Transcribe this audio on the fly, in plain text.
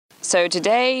So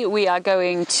today we are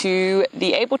going to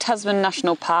the Abel Tasman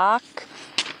National Park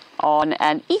on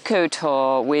an eco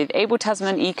tour with Abel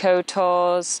Tasman Eco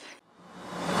Tours.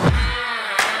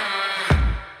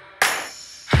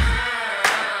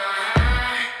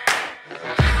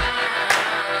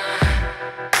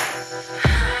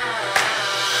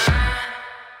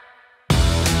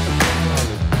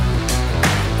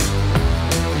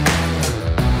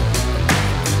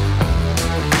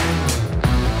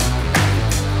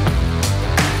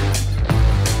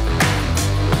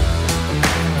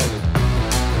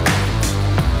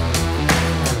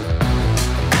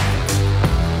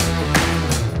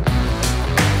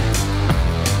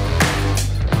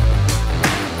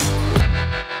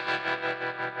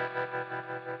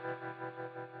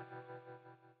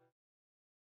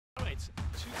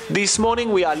 This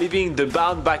morning we are leaving the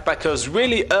Bound Backpackers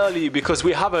really early because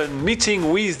we have a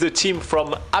meeting with the team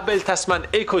from Abel Tasman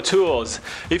Eco Tours.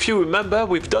 If you remember,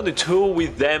 we've done a tour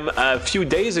with them a few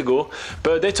days ago,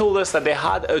 but they told us that they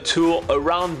had a tour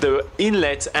around the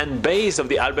inlets and bays of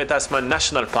the Abel Tasman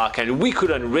National Park, and we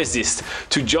couldn't resist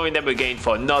to join them again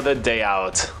for another day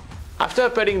out. After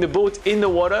putting the boat in the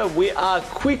water, we are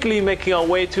quickly making our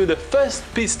way to the first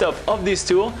pit stop of this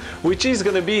tour, which is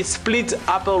going to be Split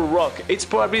Apple Rock. It's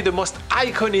probably the most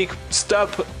iconic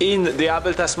stop in the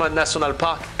Abel Tasman National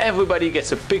Park. Everybody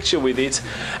gets a picture with it.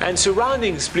 And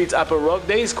surrounding Split Apple Rock,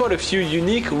 there is quite a few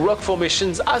unique rock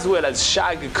formations as well as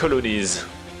shag colonies.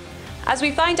 As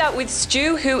we find out with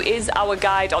Stu, who is our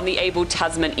guide on the Abel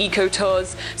Tasman Eco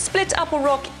Tours, Split Apple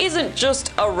Rock isn't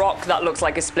just a rock that looks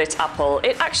like a split apple.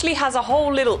 It actually has a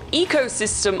whole little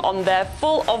ecosystem on there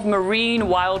full of marine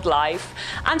wildlife,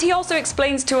 and he also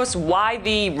explains to us why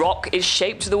the rock is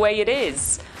shaped the way it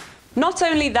is. Not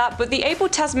only that, but the Abel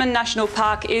Tasman National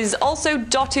Park is also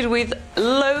dotted with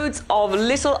loads of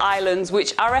little islands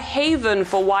which are a haven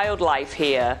for wildlife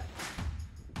here.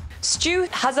 Stu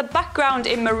has a background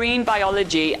in marine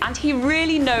biology, and he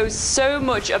really knows so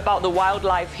much about the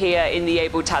wildlife here in the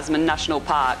Abel Tasman National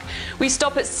Park. We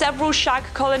stop at several shag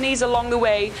colonies along the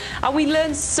way, and we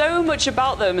learn so much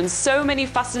about them and so many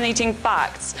fascinating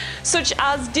facts, such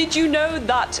as, did you know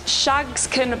that shags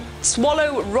can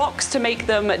swallow rocks to make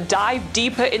them dive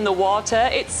deeper in the water?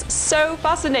 It's so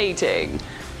fascinating.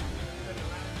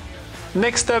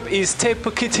 Next up is Te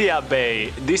Pukatea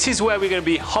Bay. This is where we're going to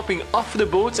be hopping off the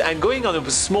boat and going on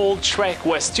a small trek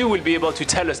where Stu will be able to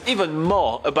tell us even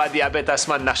more about the Abel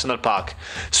Tasman National Park.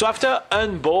 So after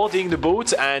unboarding the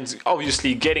boat and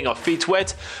obviously getting our feet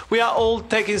wet, we are all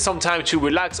taking some time to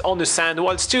relax on the sand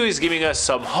while Stu is giving us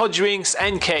some hot drinks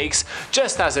and cakes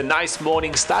just as a nice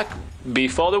morning snack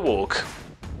before the walk.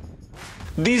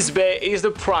 This bay is the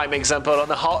prime example on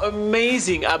how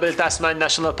amazing Abel Tasman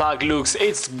National Park looks.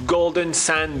 It's golden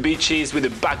sand beaches with a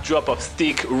backdrop of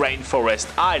thick rainforest.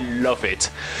 I love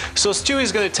it. So Stu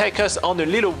is going to take us on a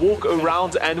little walk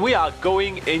around, and we are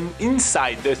going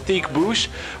inside the thick bush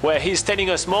where he's telling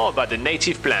us more about the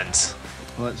native plants.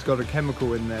 Well, it's got a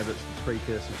chemical in there that's the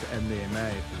precursor to MDMA,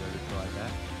 if you've ever tried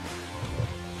that.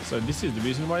 So this is the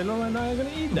reason why Laura and I are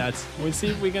going to eat that. We'll see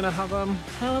if we're going to have a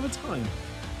hell of a time.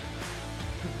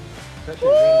 It's actually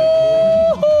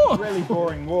a really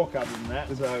boring walk other than that,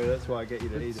 so that's why I get you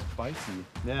to eat it. Spicy.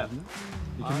 Yeah.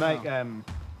 You can make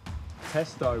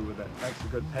pesto with it. Makes a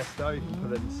good pesto. You can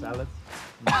put it in salads.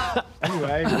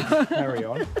 Anyway, carry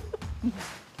on.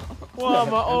 Well,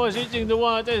 I'm always eating the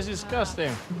one that is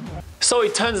disgusting. So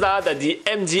it turns out that the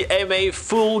MDMA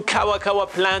full kawa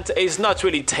plant is not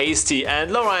really tasty,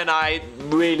 and Laura and I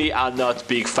really are not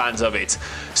big fans of it.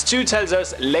 Stu tells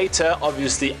us later,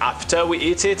 obviously after we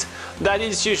eat it, that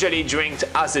it's usually drank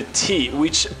as a tea,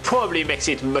 which probably makes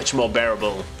it much more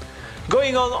bearable.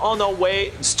 Going on our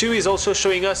way, Stu is also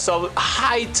showing us some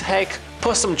high-tech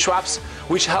possum traps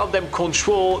which help them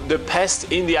control the pests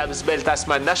in the Abel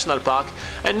Tasman National Park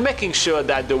and making sure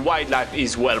that the wildlife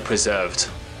is well preserved.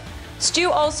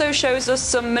 Stu also shows us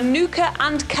some manuka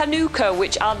and kanuka,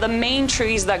 which are the main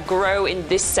trees that grow in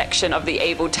this section of the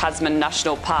Abel Tasman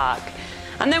National Park.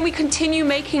 And then we continue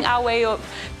making our way up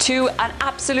to an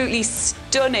absolutely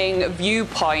stunning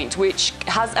viewpoint, which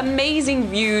has amazing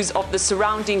views of the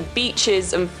surrounding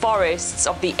beaches and forests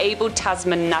of the Abel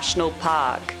Tasman National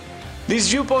Park. This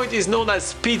viewpoint is known as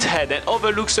Speedhead and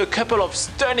overlooks a couple of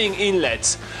stunning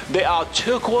inlets. There are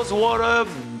turquoise water,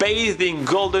 bathed in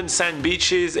golden sand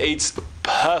beaches. It's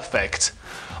perfect.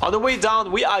 On the way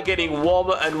down, we are getting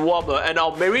warmer and warmer, and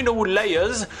our merino wool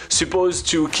layers, supposed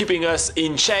to keeping us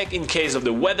in check in case of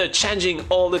the weather changing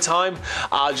all the time,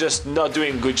 are just not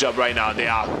doing a good job right now. They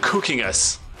are cooking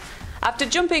us. After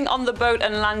jumping on the boat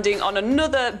and landing on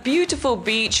another beautiful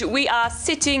beach, we are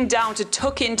sitting down to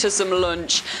tuck into some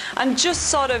lunch and just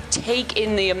sort of take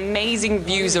in the amazing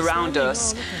views around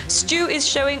us. Stu is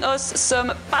showing us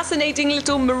some fascinating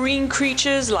little marine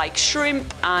creatures like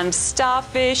shrimp and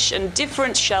starfish and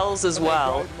different shells as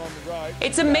well.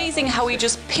 It's amazing how he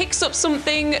just picks up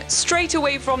something straight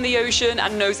away from the ocean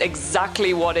and knows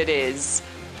exactly what it is.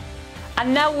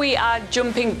 And now we are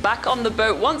jumping back on the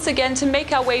boat once again to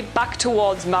make our way back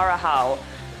towards Marahau.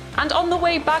 And on the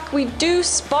way back we do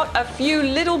spot a few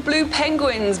little blue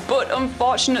penguins, but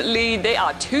unfortunately they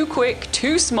are too quick,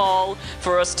 too small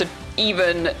for us to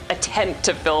even attempt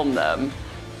to film them.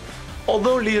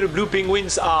 Although little blue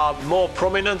penguins are more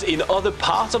prominent in other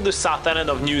parts of the South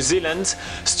Island of New Zealand,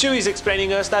 Stu is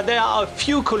explaining us that there are a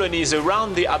few colonies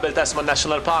around the Abel Tasman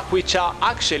National Park which are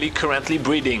actually currently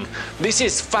breeding. This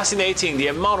is fascinating, the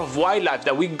amount of wildlife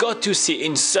that we got to see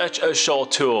in such a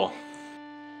short tour.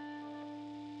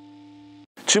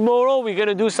 Tomorrow we're going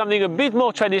to do something a bit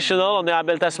more traditional on the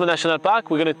Abel Tasman National Park.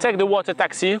 We're going to take the water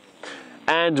taxi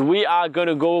and we are going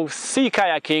to go sea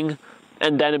kayaking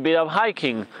and then a bit of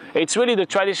hiking. It's really the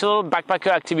traditional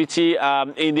backpacker activity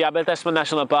in the Abel Tasman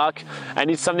National Park, and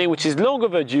it's something which is long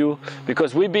overdue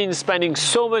because we've been spending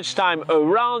so much time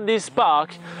around this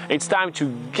park. It's time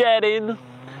to get in